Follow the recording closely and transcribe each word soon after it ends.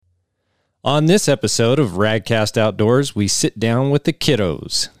On this episode of RadCast Outdoors, we sit down with the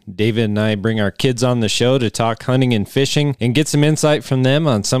kiddos. David and I bring our kids on the show to talk hunting and fishing and get some insight from them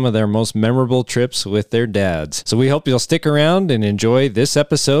on some of their most memorable trips with their dads. So we hope you'll stick around and enjoy this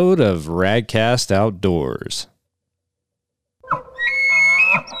episode of RadCast Outdoors.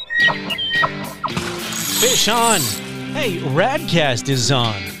 Fish on! Hey, RadCast is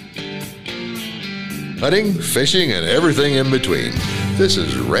on! Hunting, fishing, and everything in between. This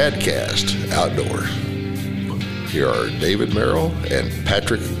is RadCast Outdoor. Here are David Merrill and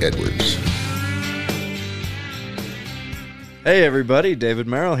Patrick Edwards. Hey everybody, David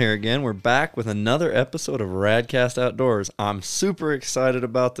Merrill here again. We're back with another episode of RadCast Outdoors. I'm super excited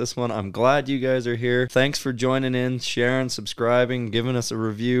about this one. I'm glad you guys are here. Thanks for joining in, sharing, subscribing, giving us a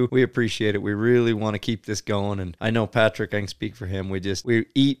review. We appreciate it. We really want to keep this going. And I know Patrick, I can speak for him. We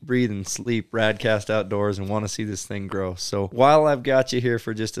eat, breathe, and sleep RadCast Outdoors and want to see this thing grow. So while I've got you here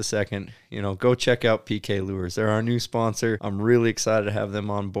for just a second, go check out PK Lures. They're our new sponsor. I'm really excited to have them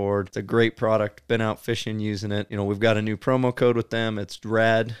on board. It's a great product. Been out fishing using it. We've got a new promo code with them. It's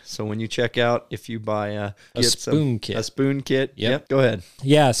RAD. So when you check out, if you buy a spoon kit. Yep. Go ahead.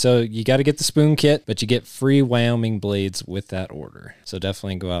 Yeah, so you got to get the spoon kit, but you get free Wyoming blades with that order. So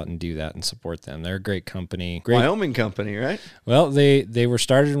definitely go out and do that and support them. They're a great company. Wyoming company, right? Well, they were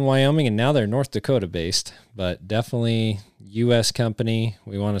started in Wyoming and now they're North Dakota based, but definitely U.S. company.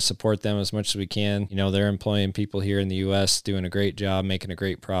 We want to support them as much as we can. They're employing people here in the U.S., doing a great job, making a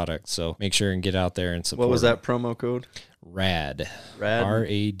great product. So make sure and get out there and support. What was that promo code? RAD.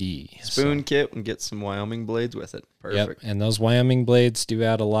 R-A-D. Spoon kit and get some Wyoming blades with it. Perfect. Yep. And those Wyoming blades do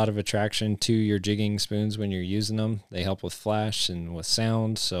add a lot of attraction to your jigging spoons when you're using them. They help with flash and with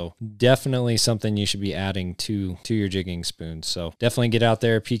sound. So definitely something you should be adding to your jigging spoons. So definitely get out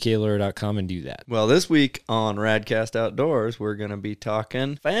there, pklure.com, and do that. Well, this week on RadCast Outdoors, we're going to be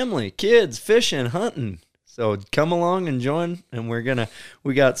talking family, kids, fishing, hunting. So come along and join, and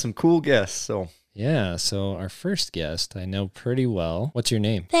we got some cool guests. So yeah, so our first guest I know pretty well. What's your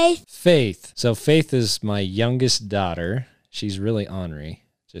name? Faith. Faith. So Faith is my youngest daughter. She's really ornery,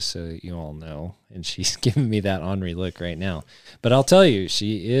 just so you all know. And she's giving me that ornery look right now. But I'll tell you,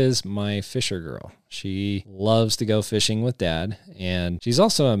 she is my fisher girl. She loves to go fishing with Dad. And she's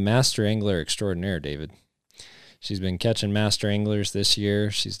also a master angler extraordinaire, David. She's been catching master anglers this year.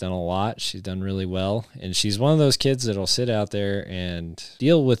 She's done a lot. She's done really well. And she's one of those kids that'll sit out there and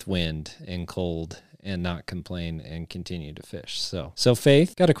deal with wind and cold and not complain and continue to fish. So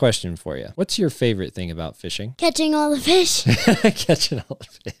Faith, got a question for you. What's your favorite thing about fishing? Catching all the fish. Catching all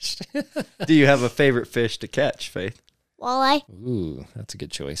the fish. Do you have a favorite fish to catch, Faith? Walleye. Ooh, that's a good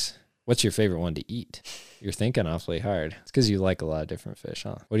choice. What's your favorite one to eat? You're thinking awfully hard. It's because you like a lot of different fish,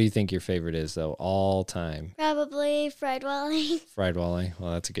 huh? What do you think your favorite is, though, all time? Probably fried walleye. Fried walleye?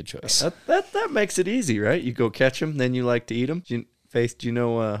 Well, that's a good choice. That makes it easy, right? You go catch them, then you like to eat them. Faith, do you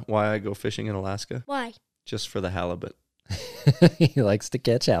know why I go fishing in Alaska? Why? Just for the halibut. He likes to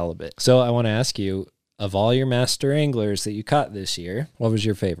catch halibut. So I want to ask you, of all your master anglers that you caught this year, what was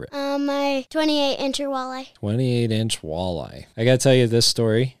your favorite? My 28-incher walleye. 28-inch walleye. I got to tell you this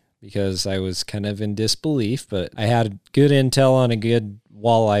story, because I was kind of in disbelief, but I had good intel on a good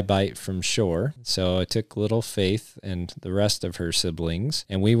walleye bite from shore. So I took little Faith and the rest of her siblings,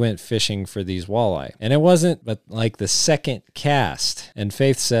 and we went fishing for these walleye. And it wasn't but like the second cast. And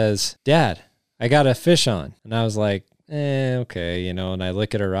Faith says, "Dad, I got a fish on." And I was like, okay, and I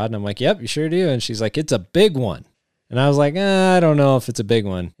look at her rod and I'm like, "Yep, you sure do." And she's like, "It's a big one." And I was like, I don't know if it's a big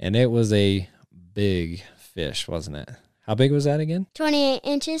one. And it was a big fish, wasn't it? How big was that again? 28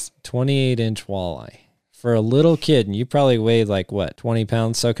 inches. 28-inch walleye. For a little kid, and you probably weighed 20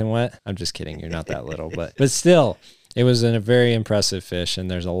 pounds soaking wet? I'm just kidding. You're not that little, but still, it was a very impressive fish, and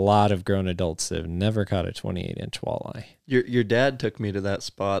there's a lot of grown adults that have never caught a 28-inch walleye. Your dad took me to that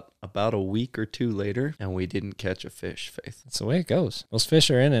spot about a week or two later, and we didn't catch a fish, Faith. That's the way it goes. Those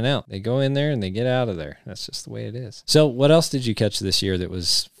fish are in and out. They go in there, and they get out of there. That's just the way it is. So what else did you catch this year that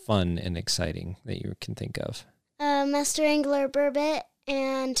was fun and exciting that you can think of? Master angler burbot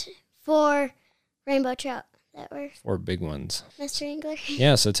and 4 rainbow trout that were 4 big ones. master angler.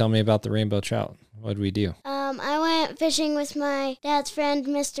 Yeah, so tell me about the rainbow trout. What did we do? I went fishing with my dad's friend,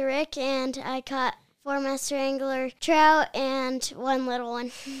 Mr. Rick, and I caught 4 master angler trout and 1 little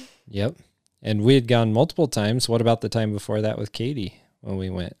one. Yep. And we had gone multiple times. What about the time before that with Katie when we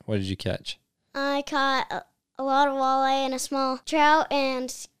went? What did you catch? I caught a lot of walleye and a small trout,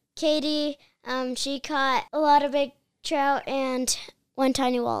 and Katie, she caught a lot of big trout and one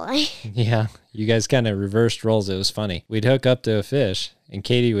tiny walleye. Yeah, you guys kind of reversed roles. It was funny. We'd hook up to a fish, and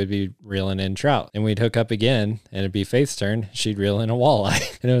Katie would be reeling in trout. And we'd hook up again, and it'd be Faith's turn. She'd reel in a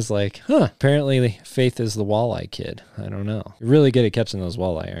walleye. And it was like, apparently Faith is the walleye kid. I don't know. You're really good at catching those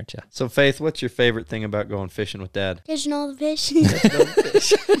walleye, aren't you? So, Faith, what's your favorite thing about going fishing with Dad? Catching all the fish.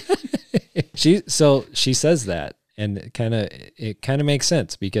 She says that, and it kind of makes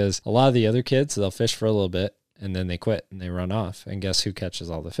sense, because a lot of the other kids, they'll fish for a little bit, and then they quit and they run off. And guess who catches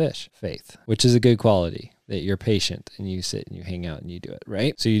all the fish? Faith, which is a good quality, that you're patient and you sit and you hang out and you do it,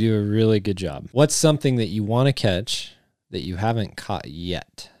 right? So you do a really good job. What's something that you want to catch that you haven't caught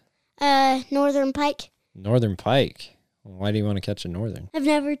yet? Northern pike. Northern pike. Why do you want to catch a northern? I've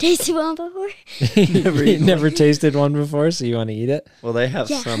never tasted one before. You never tasted one before, so you want to eat it? Well, they have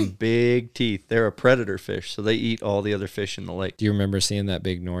some big teeth. They're a predator fish, so they eat all the other fish in the lake. Do you remember seeing that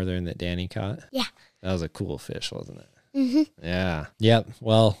big northern that Danny caught? Yeah. That was a cool fish, wasn't it? Mm-hmm. Yeah. Yep.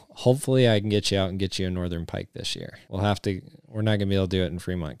 Well, hopefully I can get you out and get you a northern pike this year. We're not going to be able to do it in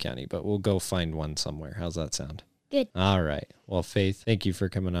Fremont County, but we'll go find one somewhere. How's that sound? Good. All right. Well, Faith, thank you for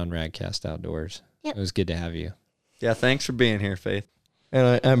coming on RadCast Outdoors. Yep. It was good to have you. Yeah, thanks for being here, Faith.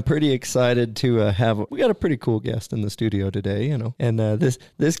 And I'm pretty excited to we got a pretty cool guest in the studio today, and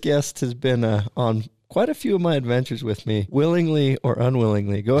this guest has been on quite a few of my adventures with me, willingly or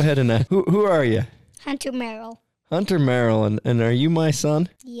unwillingly. Go ahead and who are you? Hunter Merrill. Hunter Merrill, and are you my son?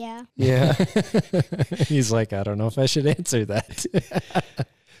 Yeah. Yeah. He's like, I don't know if I should answer that.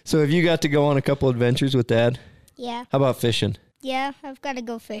 So have you got to go on a couple adventures with Dad? Yeah. How about fishing? Yeah, I've got to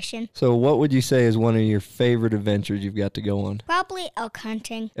go fishing. So what would you say is one of your favorite adventures you've got to go on? Probably elk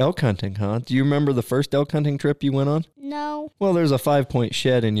hunting. Elk hunting, huh? Do you remember the first elk hunting trip you went on? No. Well, there's a 5-point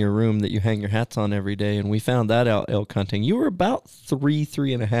shed in your room that you hang your hats on every day, and we found that out elk hunting. You were about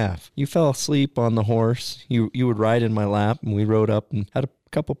 3.5. You fell asleep on the horse. You would ride in my lap, and we rode up and had a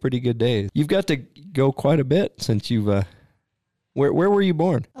couple pretty good days. You've got to go quite a bit since you've... Where were you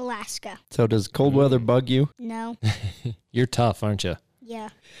born? Alaska. So does cold weather bug you? No. You're tough, aren't you? Yeah.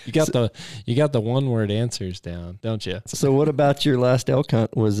 You got the one-word answers down, don't you? So what about your last elk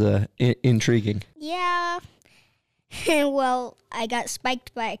hunt was intriguing? Yeah. Well, I got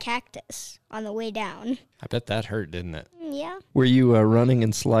spiked by a cactus on the way down. I bet that hurt, didn't it? Yeah. Were you running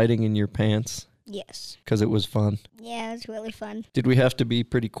and sliding in your pants? Yes. Because it was fun. Yeah, it was really fun. Did we have to be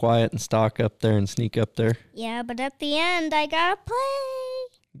pretty quiet and stalk up there and sneak up there? Yeah, but at the end, I got to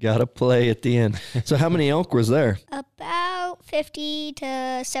play. Got to play at the end. So how many elk was there? About 50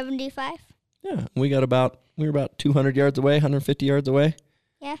 to 75. Yeah, we were about 200 yards away, 150 yards away.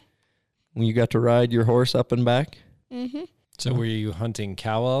 Yeah. You got to ride your horse up and back? Mm-hmm. So were you hunting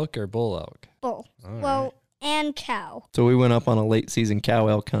cow elk or bull elk? Bull. All well, right. and cow. So we went up on a late season cow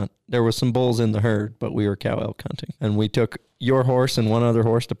elk hunt. There was some bulls in the herd, but we were cow elk hunting. And we took your horse and one other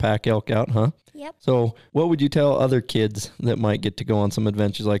horse to pack elk out, huh? Yep. So what would you tell other kids that might get to go on some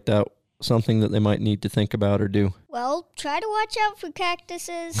adventures like that? Something that they might need to think about or do? Well, try to watch out for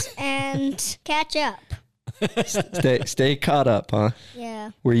cactuses and catch up. Stay caught up, huh?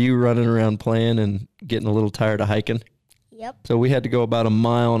 Yeah. Were you running around playing and getting a little tired of hiking? Yep. So we had to go about 1.5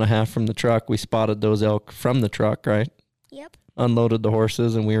 miles from the truck. We spotted those elk from the truck, right? Yep. Unloaded the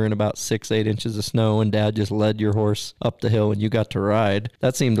horses, and we were in about 6-8 inches of snow, and Dad just led your horse up the hill, and you got to ride.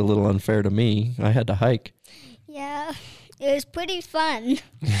 That seemed a little unfair to me. I had to hike. Yeah, it was pretty fun.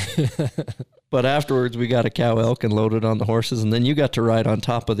 But afterwards, we got a cow elk and loaded on the horses, and then you got to ride on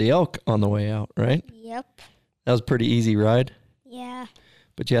top of the elk on the way out, right? Yep. That was a pretty easy ride, Yeah.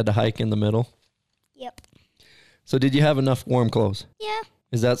 but you had to hike in the middle. Yep. So did you have enough warm clothes? Yeah.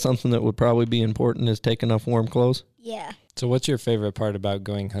 Is that something that would probably be important, is take enough warm clothes? Yeah. So what's your favorite part about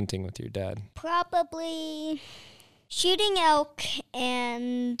going hunting with your dad? Probably shooting elk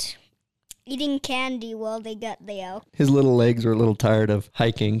and eating candy while they got the elk. His little legs were a little tired of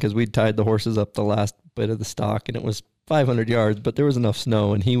hiking because we'd tied the horses up the last bit of the stock, and it was 500 yards, but there was enough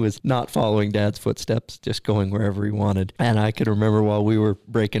snow, and he was not following Dad's footsteps, just going wherever he wanted. And I could remember while we were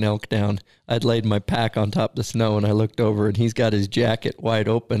breaking elk down, I'd laid my pack on top of the snow, and I looked over, and he's got his jacket wide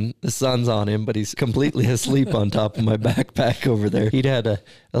open. The sun's on him, but he's completely asleep on top of my backpack over there. He'd had a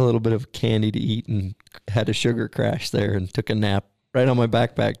little bit of candy to eat and had a sugar crash there and took a nap right on my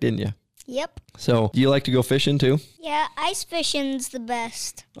backpack, didn't you? Yep. So, do you like to go fishing too? Yeah, ice fishing's the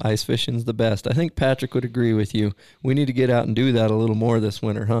best. Ice fishing's the best. I think Patrick would agree with you. We need to get out and do that a little more this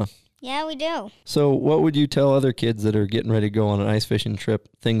winter, huh? Yeah, we do. So what would you tell other kids that are getting ready to go on an ice fishing trip,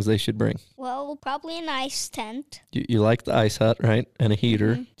 things they should bring? Well, probably an ice tent. You like the ice hut, right? And a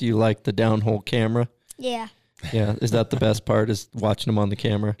heater. Mm-hmm. Do you like the downhole camera? Yeah. Yeah. Is that the best part, is watching them on the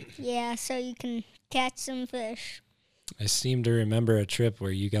camera? Yeah, so you can catch some fish. I seem to remember a trip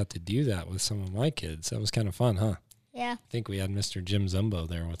where you got to do that with some of my kids. That was kind of fun, huh? Yeah. I think we had Mr. Jim Zumbo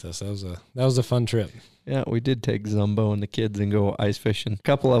there with us. That was a fun trip. Yeah, we did take Zumbo and the kids and go ice fishing. A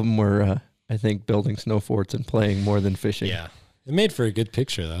couple of them were, I think, building snow forts and playing more than fishing. Yeah. It made for a good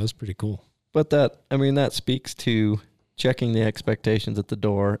picture. That was pretty cool. But that speaks to checking the expectations at the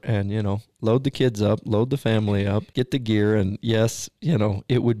door and, load the kids up, load the family up, get the gear. And yes,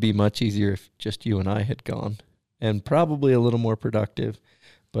 it would be much easier if just you and I had gone, and probably a little more productive,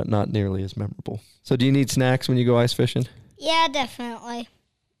 but not nearly as memorable. So do you need snacks when you go ice fishing? Yeah, definitely.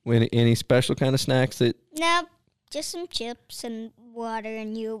 Any special kind of snacks that... Nope, just some chips and water,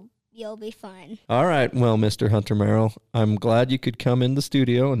 and you'll be fine. All right. Well, Mr. Hunter Merrill, I'm glad you could come in the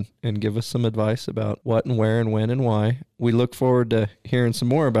studio and give us some advice about what and where and when and why. We look forward to hearing some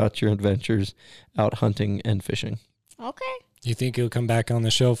more about your adventures out hunting and fishing. Okay. You think you'll come back on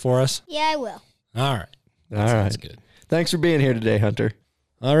the show for us? Yeah, I will. All right. That's good. Thanks for being here today, Hunter.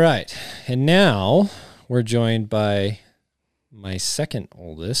 All right. And now we're joined by my second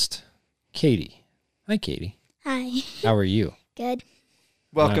oldest, Katie. Hi, Katie. Hi. How are you? Good.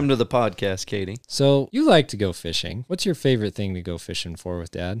 Welcome to the podcast, Katie. So you like to go fishing. What's your favorite thing to go fishing for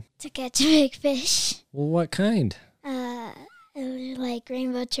with Dad? To catch a big fish. Well, what kind? Like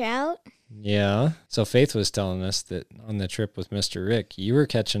rainbow trout. Yeah. So Faith was telling us that on the trip with Mr. Rick, you were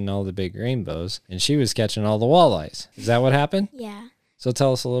catching all the big rainbows and she was catching all the walleyes. Is that what happened? Yeah. So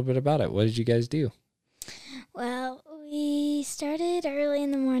tell us a little bit about it. What did you guys do? Well, we started early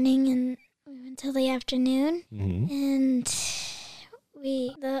in the morning and we went till the afternoon. Mm-hmm. And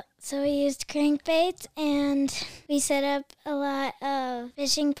we used crankbaits and we set up a lot of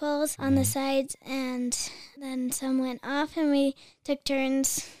fishing poles on the sides, and then some went off and we took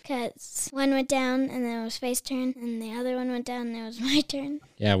turns because one went down and then it was Faith's turn, and the other one went down and it was my turn.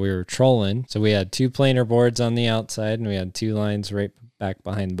 Yeah, we were trolling. So we had 2 planer boards on the outside and we had 2 lines right back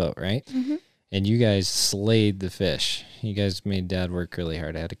behind the boat, right? Mm-hmm. And you guys slayed the fish. You guys made Dad work really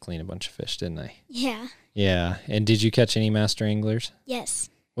hard. I had to clean a bunch of fish, didn't I? Yeah. Yeah. And did you catch any master anglers? Yes.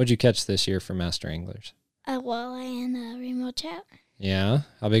 What'd you catch this year for master anglers? A walleye and a rainbow trout. Yeah.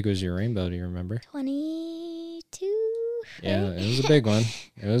 How big was your rainbow? Do you remember? 22. Yeah, it was a big one.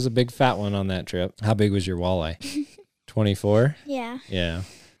 It was a big fat one on that trip. How big was your walleye? 24? Yeah. Yeah.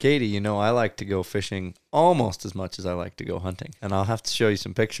 Katie, I like to go fishing almost as much as I like to go hunting. And I'll have to show you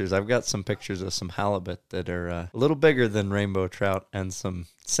some pictures. I've got some pictures of some halibut that are a little bigger than rainbow trout and some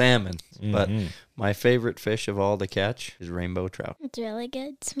salmon. Mm-hmm. But my favorite fish of all to catch is rainbow trout. It's really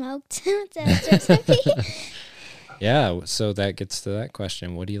good. Smoked. It's recipe. Yeah, so that gets to that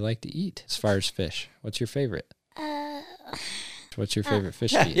question. What do you like to eat as far as fish? What's your favorite? What's your favorite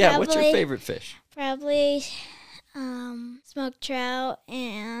fish to eat? Yeah, what's your Probably- favorite fish? Probably smoked trout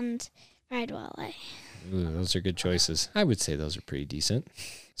and fried walleye. Ooh, those are good choices. I would say those are pretty decent.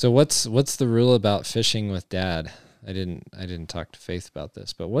 So what's the rule about fishing with Dad? I didn't talk to Faith about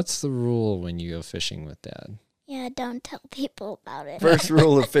this, but what's the rule when you go fishing with Dad? Yeah, don't tell people about it. First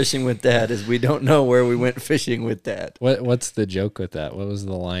rule of fishing with Dad is we don't know where we went fishing with Dad. What's the joke with that? What was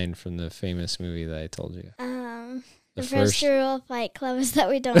the line from the famous movie that I told you? The first rule of Fight Club is that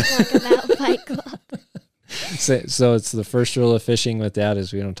we don't talk about Fight Club. So it's the first rule of fishing with Dad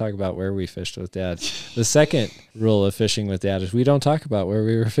is we don't talk about where we fished with Dad. The second rule of fishing with Dad is we don't talk about where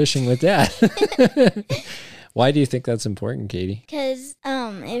we were fishing with Dad. Why do you think that's important, Katie? Because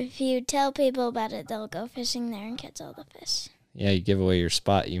if you tell people about it, they'll go fishing there and catch all the fish. Yeah, you give away your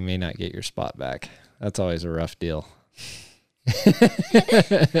spot, you may not get your spot back. That's always a rough deal.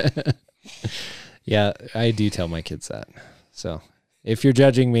 Yeah, I do tell my kids that. So if you're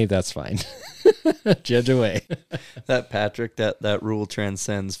judging me, that's fine. Judge away. That Patrick, that rule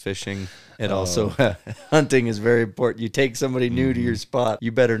transcends fishing. It also, hunting is very important. You take somebody new to your spot,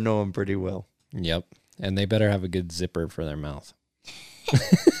 you better know them pretty well. Yep. And they better have a good zipper for their mouth.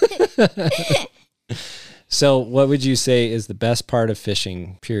 So what would you say is the best part of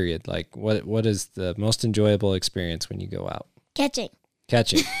fishing, period? Like what is the most enjoyable experience when you go out? Catching.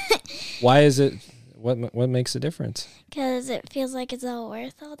 Catching. Why is it, what makes a difference? Because it feels like it's all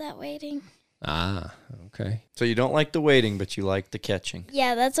worth all that waiting. Ah, okay. So you don't like the waiting, but you like the catching.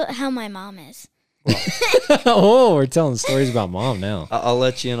 Yeah, that's how my mom is. Oh, we're telling stories about Mom now. I'll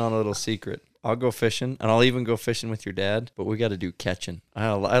let you in on a little secret. I'll go fishing, and I'll even go fishing with your dad, but we got to do catching.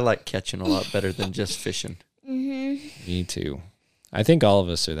 I like catching a lot better than just fishing. Mm-hmm. Me too. I think all of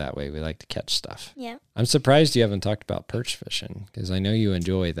us are that way. We like to catch stuff. Yeah. I'm surprised you haven't talked about perch fishing because I know you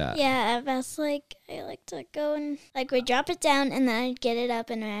enjoy that. Yeah, that's like, I like to go and, like, we drop it down and then I'd get it up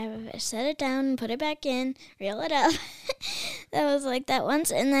and I set it down and put it back in, reel it up. That was like that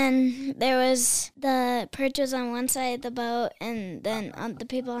once. And then there was, the perch was on one side of the boat and then the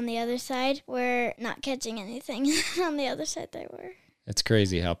people on the other side were not catching anything. On the other side they were. It's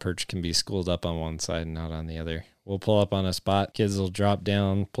crazy how perch can be schooled up on one side and not on the other. We'll pull up on a spot, kids will drop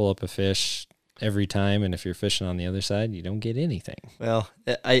down, pull up a fish every time, and if you're fishing on the other side, you don't get anything. Well,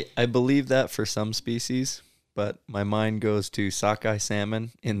 I believe that for some species, but my mind goes to sockeye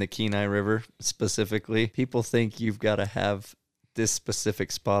salmon in the Kenai River specifically. People think you've got to have this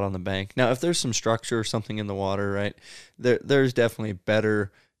specific spot on the bank. Now, if there's some structure or something in the water, right, there's definitely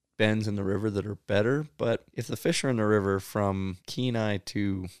better bends in the river that are better, but if the fish are in the river from Kenai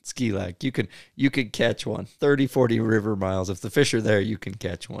to Ski Lake, you could catch one 30-40 river miles. If the fish are there, you can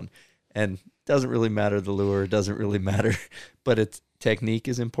catch one, and it doesn't really matter the lure, it doesn't really matter, but it's technique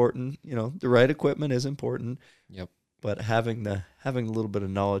is important. You know, the right equipment is important. Yep. But having a little bit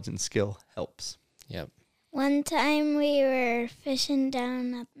of knowledge and skill helps. Yep. One time we were fishing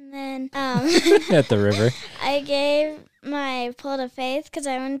down and then At the river. I gave my pole to Faith because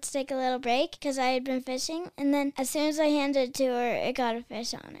I wanted to take a little break because I had been fishing. And then as soon as I handed it to her, it got a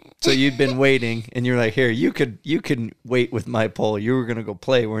fish on it. So you'd been waiting, and you're like, here, you can wait with my pole. You were going to go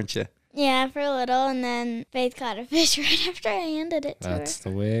play, weren't you? Yeah, for a little, and then Faith caught a fish right after I handed it to That's her.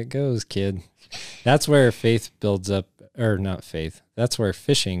 the way it goes, kid. That's where faith builds up, or not faith. That's where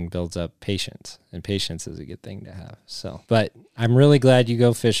fishing builds up patience, and patience is a good thing to have. So, but I'm really glad you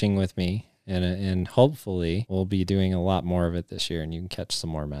go fishing with me, and hopefully we'll be doing a lot more of it this year, and you can catch some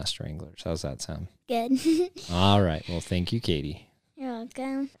more master anglers. How's that sound? Good. All right. Well, thank you, Katie. You're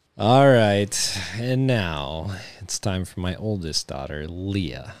welcome. All right, and now it's time for my oldest daughter,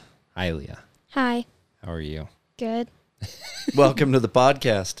 Leah. Hi, Leah. Hi. How are you? Good. Welcome to the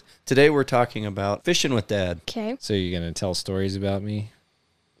podcast. Today we're talking about fishing with Dad. Okay. So you're going to tell stories about me?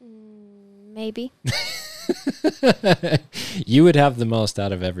 Maybe. You would have the most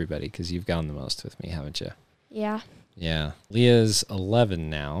out of everybody because you've gone the most with me, haven't you? Yeah. Yeah. Leah's 11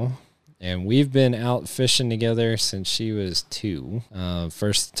 now, and we've been out fishing together since she was 2.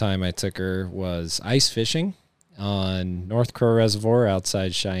 First time I took her was ice fishing on North Crow Reservoir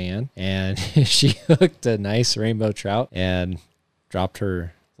outside Cheyenne, and she hooked a nice rainbow trout and dropped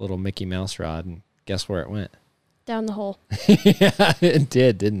her little Mickey Mouse rod, and guess where it went? Down the hole. Yeah, it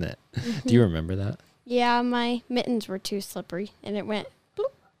did, didn't it? Do you remember that? Yeah, my mittens were too slippery, and it went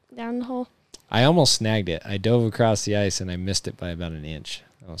bloop, down the hole. I almost snagged it. I dove across the ice, and I missed it by about an inch.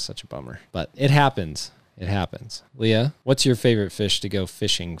 That was such a bummer. But it happens. It happens. Leah, what's your favorite fish to go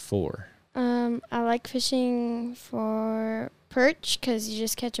fishing for? I like fishing for perch because you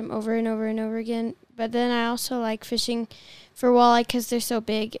just catch them over and over and over again. But then I also like fishing for walleye because they're so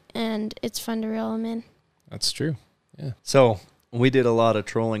big and it's fun to reel them in. That's true. Yeah. So we did a lot of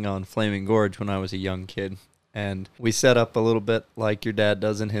trolling on Flaming Gorge when I was a young kid. And we set up a little bit like your dad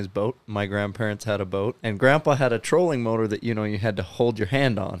does in his boat. My grandparents had a boat. And Grandpa had a trolling motor that, you had to hold your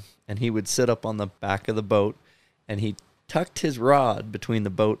hand on. And he would sit up on the back of the boat, and he tucked his rod between the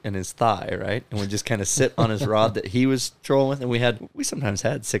boat and his thigh, right? And would just kind of sit on his rod that he was trolling with. And we sometimes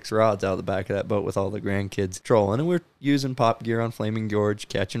had 6 rods out of the back of that boat with all the grandkids trolling. And we're using pop gear on Flaming Gorge,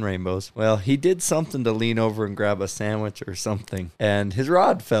 catching rainbows. Well, he did something to lean over and grab a sandwich or something, and his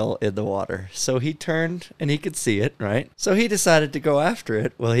rod fell in the water. So he turned, and he could see it, right? So he decided to go after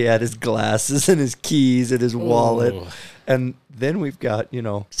it. Well, he had his glasses and his keys and his wallet. Ooh. And then we've got,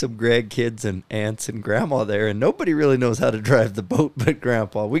 some grandkids and aunts and grandma there, and nobody really knows how to drive the boat but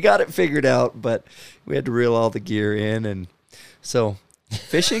Grandpa. We got it figured out, but we had to reel all the gear in, and so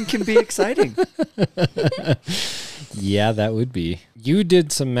fishing can be exciting. Yeah, that would be. You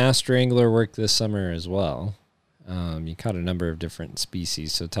did some master angler work this summer as well. You caught a number of different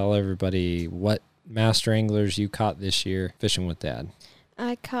species, so tell everybody what master anglers you caught this year fishing with Dad.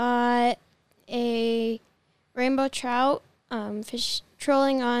 I caught a rainbow trout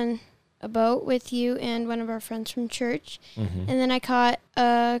trolling on a boat with you and one of our friends from church. Mm-hmm. And then I caught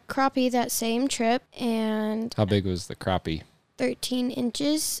a crappie that same trip, and How big was the crappie? 13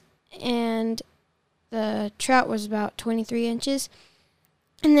 inches, and the trout was about 23 inches.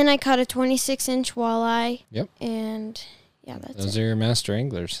 And then I caught a 26-inch walleye. Yep. And yeah, Those are your master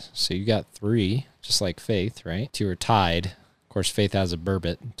anglers. So you got 3, just like Faith, right? 2 are tied. Of course, Faith has a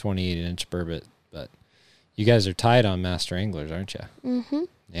burbot, 28-inch burbot, but you guys are tied on master anglers, aren't you? Mm-hmm.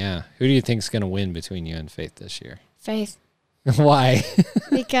 Yeah. Who do you think's going to win between you and Faith this year? Faith. Why?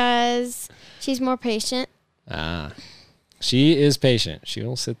 Because she's more patient. Ah, She is patient. She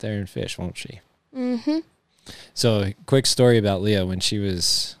will sit there and fish, won't she? Mm-hmm. So, a quick story about Leah when she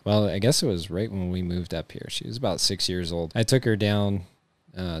was, well, I guess it was right when we moved up here. She was about 6 years old. I took her down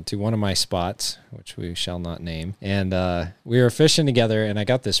to one of my spots, which we shall not name. And we were fishing together, and I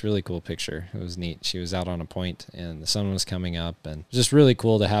got this really cool picture. It was neat. She was out on a point, and the sun was coming up, and just really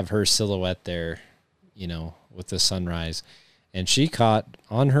cool to have her silhouette there, you know, with the sunrise. And she caught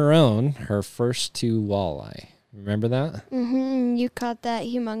on her own her first 2 walleye. Remember that? Mm-hmm. You caught that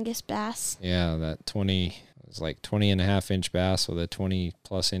humongous bass. Yeah, that 20, it was like 20.5-inch bass with a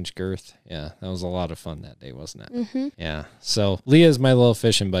 20+ inch girth. Yeah, that was a lot of fun that day, wasn't it? Mm-hmm. Yeah. So Leah's my little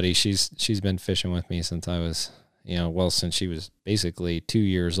fishing buddy. She's been fishing with me since I was, since she was basically 2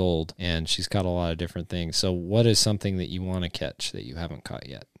 years old, and she's caught a lot of different things. So what is something that you want to catch that you haven't caught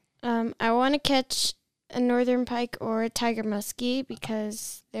yet? I want to catch a northern pike or a tiger muskie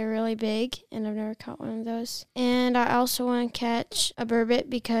because they're really big, and I've never caught one of those. And I also want to catch a burbot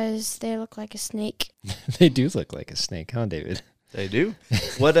because they look like a snake. They do look like a snake, huh, David? They do.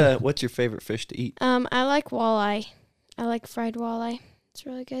 What's your favorite fish to eat? I like walleye. I like fried walleye. It's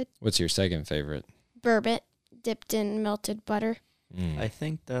really good. What's your second favorite? Burbot dipped in melted butter. I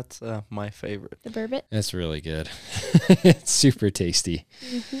think that's my favorite. The burbot. That's really good. It's super tasty.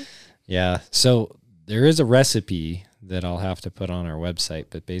 Mm-hmm. Yeah. So there is a recipe that I'll have to put on our website,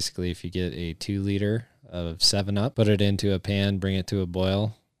 but basically if you get a 2 liter of 7-Up, put it into a pan, bring it to a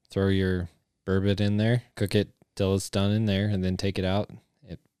boil, throw your burbot in there, cook it till it's done in there, and then take it out.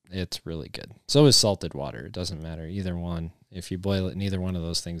 It's really good. So is salted water. It doesn't matter. Either one. If you boil it in either one of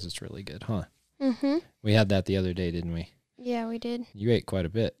those things, it's really good, huh? Mm-hmm. We had that the other day, didn't we? Yeah, we did. You ate quite a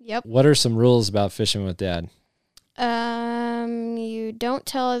bit. Yep. What are some rules about fishing with Dad? You don't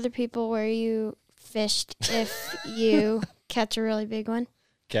tell other people where you fished if you catch a really big one.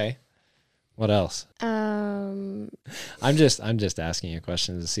 Okay. What else? Um, I'm just asking you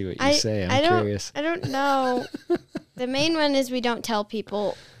questions to see what you say. I'm curious. I don't know. The main one is we don't tell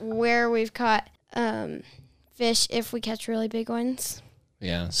people where we've caught fish if we catch really big ones.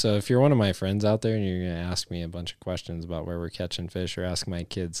 Yeah. So if you're one of my friends out there and you're going to ask me a bunch of questions about where we're catching fish or ask my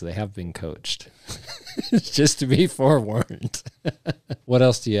kids, they have been coached. Just to be forewarned. What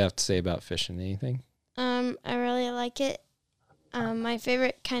else do you have to say about fishing? Anything? I really like it. My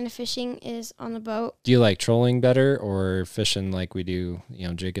favorite kind of fishing is on the boat. Do you like trolling better or fishing like we do,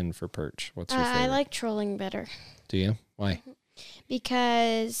 jigging for perch? What's your favorite? I like trolling better. Do you? Why?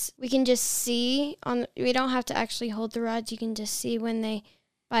 Because we can just see we don't have to actually hold the rods. You can just see when they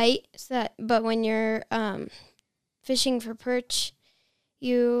bite. But when you're fishing for perch,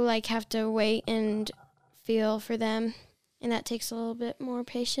 you have to wait and feel for them, and that takes a little bit more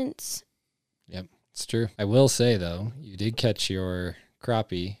patience. Yep, it's true. I will say though, you did catch your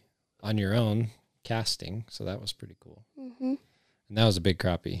crappie on your own casting, so that was pretty cool. Mm-hmm. And that was a big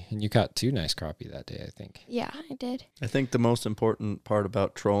crappie. And you caught 2 nice crappie that day, I think. Yeah, I did. I think the most important part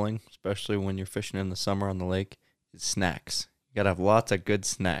about trolling, especially when you're fishing in the summer on the lake, is snacks. You got to have lots of good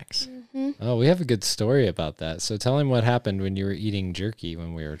snacks. Mm-hmm. Oh, we have a good story about that. So tell him what happened when you were eating jerky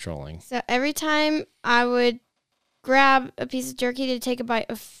when we were trolling. So every time I would grab a piece of jerky to take a bite,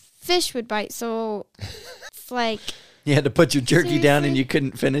 a fish would bite. So it's like... You had to put your jerky down and Seriously? you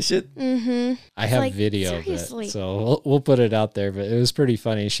couldn't finish it? Mm-hmm. I have video of it, so we'll put it out there. But it was pretty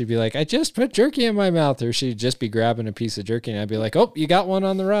funny. She'd be like, I just put jerky in my mouth. Or she'd just be grabbing a piece of jerky, and I'd be like, oh, you got one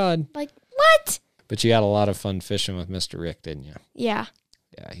on the rod. Like, what? But you had a lot of fun fishing with Mr. Rick, didn't you? Yeah.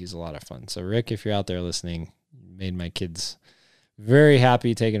 Yeah, he's a lot of fun. So, Rick, if you're out there listening, made my kids very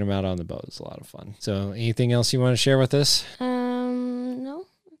happy taking them out on the boat. It was a lot of fun. So, anything else you want to share with us? No.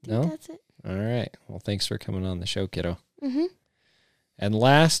 I think that's it. All right. Well, thanks for coming on the show, kiddo. Mm-hmm. And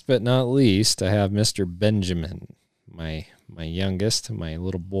last but not least, I have Mr. Benjamin, my youngest, my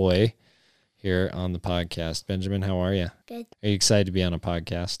little boy here on the podcast. Benjamin, how are you? Good. Are you excited to be on a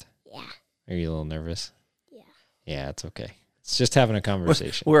podcast? Yeah. Are you a little nervous? Yeah. Yeah, it's okay. It's just having a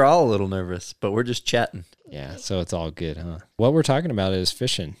conversation. We're all a little nervous, but we're just chatting. Yeah, so it's all good, huh? What we're talking about is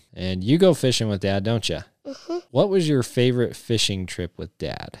fishing. And you go fishing with Dad, don't you? Mm-hmm. What was your favorite fishing trip with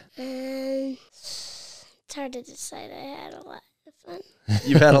Dad? It's hard to decide. I had a lot of fun.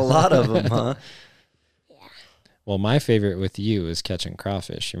 You've had a lot of them, huh? Yeah. Well, my favorite with you is catching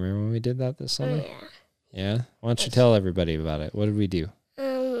crawfish. You remember when we did that this summer? Yeah. Yeah? Why don't you tell everybody about it? What did we do?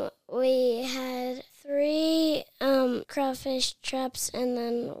 We had 3 crawfish traps, and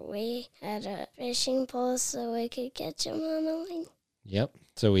then we had a fishing pole so we could catch them on a line. Yep.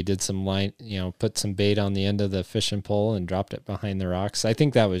 So we did some line, put some bait on the end of the fishing pole and dropped it behind the rocks. I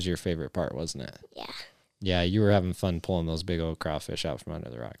think that was your favorite part, wasn't it? Yeah. Yeah, you were having fun pulling those big old crawfish out from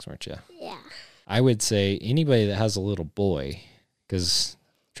under the rocks, weren't you? Yeah. I would say anybody that has a little boy, because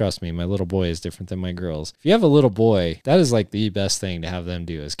trust me, my little boy is different than my girls. If you have a little boy, that is like the best thing to have them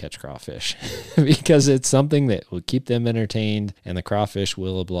do is catch crawfish because it's something that will keep them entertained and the crawfish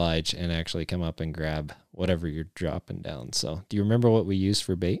will oblige and actually come up and grab whatever you're dropping down. So do you remember what we used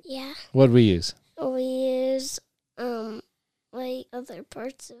for bait? Yeah. What did we use? We use like other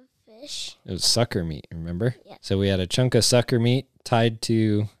parts of fish. It was sucker meat, remember? Yeah. So we had a chunk of sucker meat tied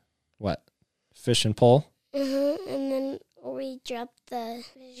to what? Fishing pole? And then we dropped the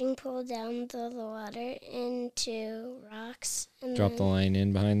fishing pole down the water into rocks. And Drop the line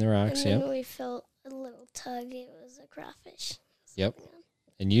in behind the rocks, and yep. then we felt a little tug. It was a crawfish. Yep.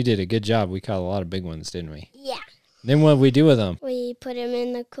 And you did a good job. We caught a lot of big ones, didn't we? Yeah. Then what did we do with them? We put him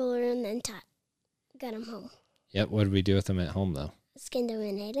in the cooler and then got him home. Yep, what did we do with them at home, though? Skinned him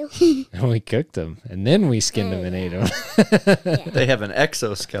and ate him. And we cooked them, and then we skinned them and ate them. Yeah. They have an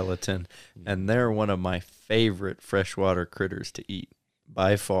exoskeleton, and they're one of my favorite freshwater critters to eat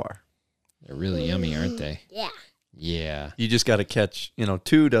by far. They're really yummy, aren't they? Yeah. Yeah. You just got to catch,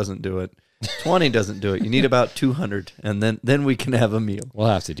 2 doesn't do it. 20 doesn't do it. You need about 200, and then we can have a meal. We'll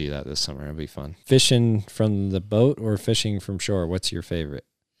have to do that this summer. It'll be fun. Fishing from the boat or fishing from shore? What's your favorite?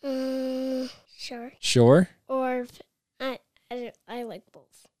 Sure. Shore? Or I like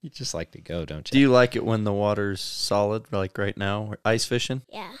both. You just like to go, don't Do you? you like it when the water's solid, like right now? Or ice fishing?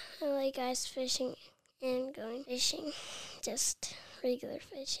 Yeah, I like ice fishing and going fishing. Just regular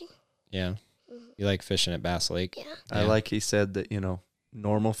fishing. Yeah. You like fishing at Bass Lake? Yeah. I Yeah. like he said that,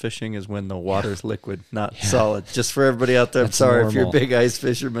 normal fishing is when the water's liquid, not solid. Just for everybody out there, I'm That's sorry if you're a normal. big ice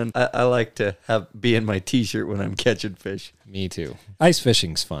fisherman. I like to be in my T-shirt when I'm catching fish. Me too. Ice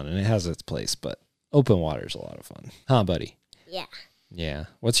fishing's fun, and it has its place, but open water's a lot of fun. Huh, buddy? Yeah. Yeah.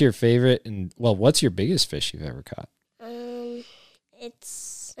 What's your favorite, and, what's your biggest fish you've ever caught?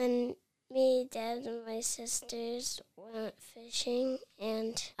 It's when me, Dad, and my sisters went fishing,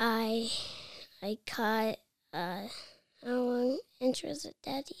 and I caught how long inch was it,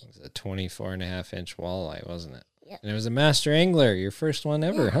 Daddy? It was a 24.5-inch walleye, wasn't it? Yep. And it was a master angler, your first one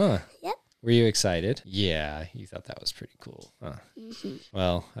ever, huh? Yep. Were you excited? Yeah, you thought that was pretty cool, huh?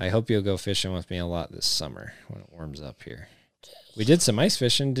 Well, I hope you'll go fishing with me a lot this summer when it warms up here. We did some ice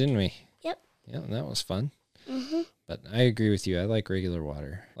fishing, didn't we? Yep. Yeah, and that was fun. But I agree with you. I like regular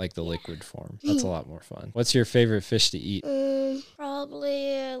water, like the liquid form. That's a lot more fun. What's your favorite fish to eat?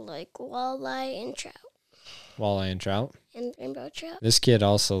 Probably like walleye and trout Walleye and trout? and rainbow trout. This kid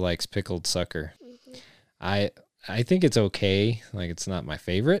also likes pickled sucker. I think it's okay. Like, it's not my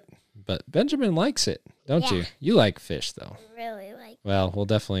favorite, but Benjamin likes it, don't you? Yeah. You like fish, though. Really like. Well, we'll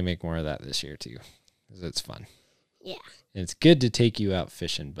definitely make more of that this year, too, because it's fun. Yeah. And it's good to take you out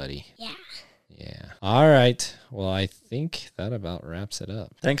fishing, buddy. Yeah. Yeah. All right. Well, I think that about wraps it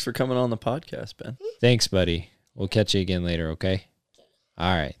up. Thanks for coming on the podcast, Ben. Thanks, buddy. We'll catch you again later, okay?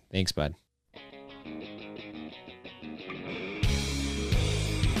 All right. Thanks, bud.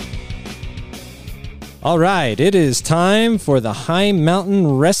 All right, it is time for the High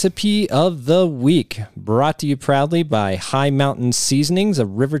Mountain Recipe of the Week, brought to you proudly by High Mountain Seasonings, a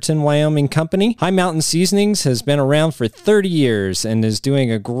Riverton, Wyoming company. High Mountain Seasonings has been around for 30 years and is doing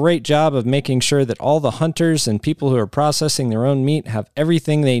a great job of making sure that all the hunters and people who are processing their own meat have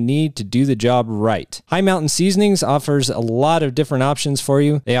everything they need to do the job right. High Mountain Seasonings offers a lot of different options for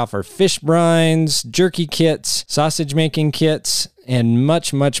you. They offer fish brines, jerky kits, sausage making kits, and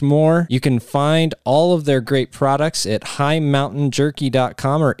much, much more. You can find all of their great products at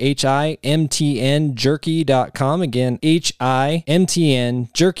highmountainjerky.com or HIMTNjerky.com. Again,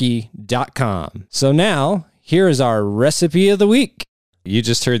 HIMTNjerky.com. So now, here is our recipe of the week. You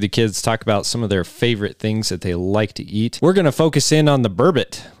just heard the kids talk about some of their favorite things that they like to eat. We're going to focus in on the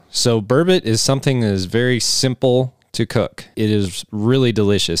burbot. So burbot is something that is very simple to cook. It is really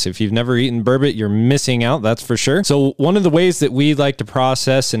delicious. If you've never eaten burbot, you're missing out, that's for sure. So one of the ways that we like to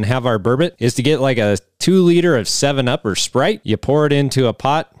process and have our burbot is to get like a 2 liter of 7-Up or Sprite. You pour it into a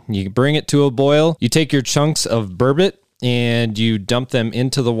pot, you bring it to a boil, you take your chunks of burbot and you dump them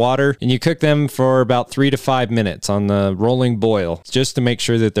into the water and you cook them for about 3 to 5 minutes on the rolling boil just to make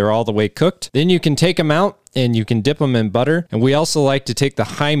sure that they're all the way cooked. Then you can take them out and you can dip them in butter. And we also like to take the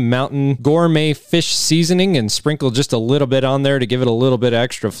High Mountain gourmet fish seasoning and sprinkle just a little bit on there to give it a little bit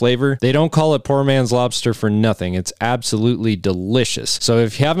extra flavor. They don't call it poor man's lobster for nothing. It's absolutely delicious. So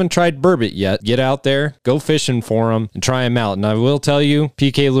if you haven't tried burbot yet, get out there, go fishing for them and try them out. And I will tell you,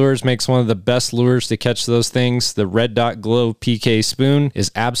 PK Lures makes one of the best lures to catch those things. The Red Dot Glow PK spoon is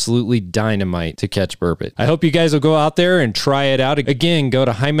absolutely dynamite to catch burbot. I hope you guys will go out there and try it out. Again, go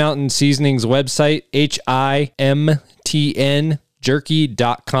to High Mountain Seasonings website, HIMTNjerky.com,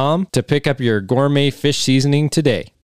 beefjerky.com to pick up your gourmet fish seasoning today.